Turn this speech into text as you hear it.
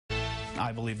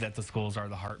I believe that the schools are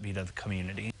the heartbeat of the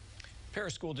community.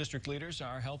 Paris school district leaders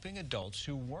are helping adults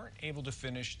who weren't able to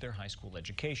finish their high school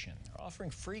education. They're offering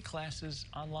free classes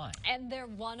online. And they're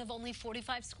one of only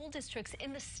 45 school districts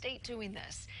in the state doing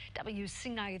this.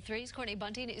 WCIA 3's Courtney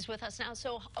Bunting is with us now.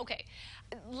 So, okay,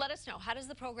 let us know. How does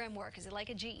the program work? Is it like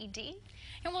a GED?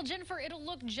 And well, Jennifer, it'll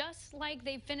look just like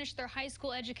they've finished their high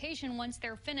school education once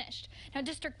they're finished. Now,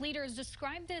 district leaders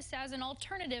describe this as an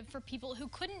alternative for people who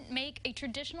couldn't make a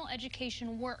traditional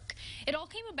education work. It all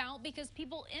came about because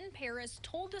people in Paris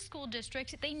told the school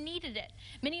district they needed it.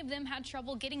 Many of them had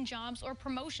trouble getting jobs or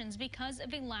promotions because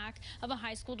of a lack of a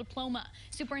high school diploma.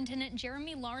 Superintendent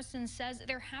Jeremy Larson says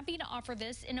they're happy to offer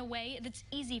this in a way that's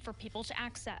easy for people to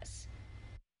access.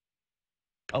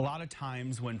 A lot of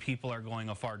times when people are going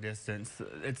a far distance,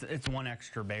 it's one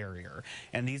extra barrier.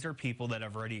 And these are people that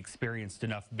have already experienced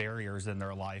enough barriers in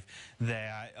their life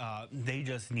that they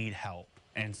just need help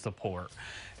and support.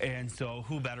 And so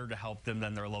who better to help them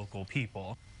than their local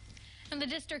people? And the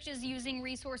district is using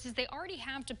resources they already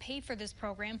have to pay for this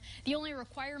program. The only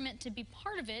requirement to be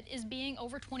part of it is being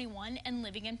over 21 and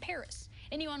living in Paris.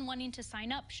 Anyone wanting to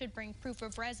sign up should bring proof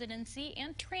of residency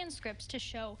and transcripts to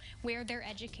show where their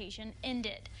education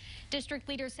ended. District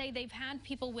leaders say they've had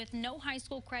people with no high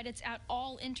school credits at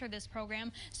all enter this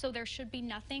program, so there should be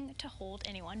nothing to hold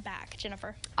anyone back.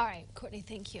 Jennifer. All right, Courtney,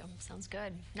 thank you. Sounds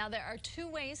good. Now, there are 2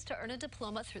 ways to earn a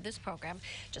diploma through this program,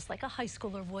 just like a high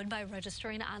schooler would by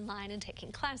registering online and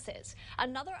taking classes.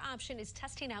 Another option is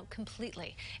testing out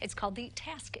completely. It's called the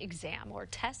TASK exam, or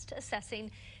Test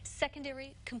Assessing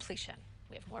Secondary Completion.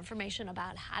 We have more information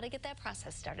about how to get that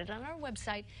process started on our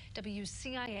website,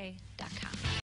 WCIA.com.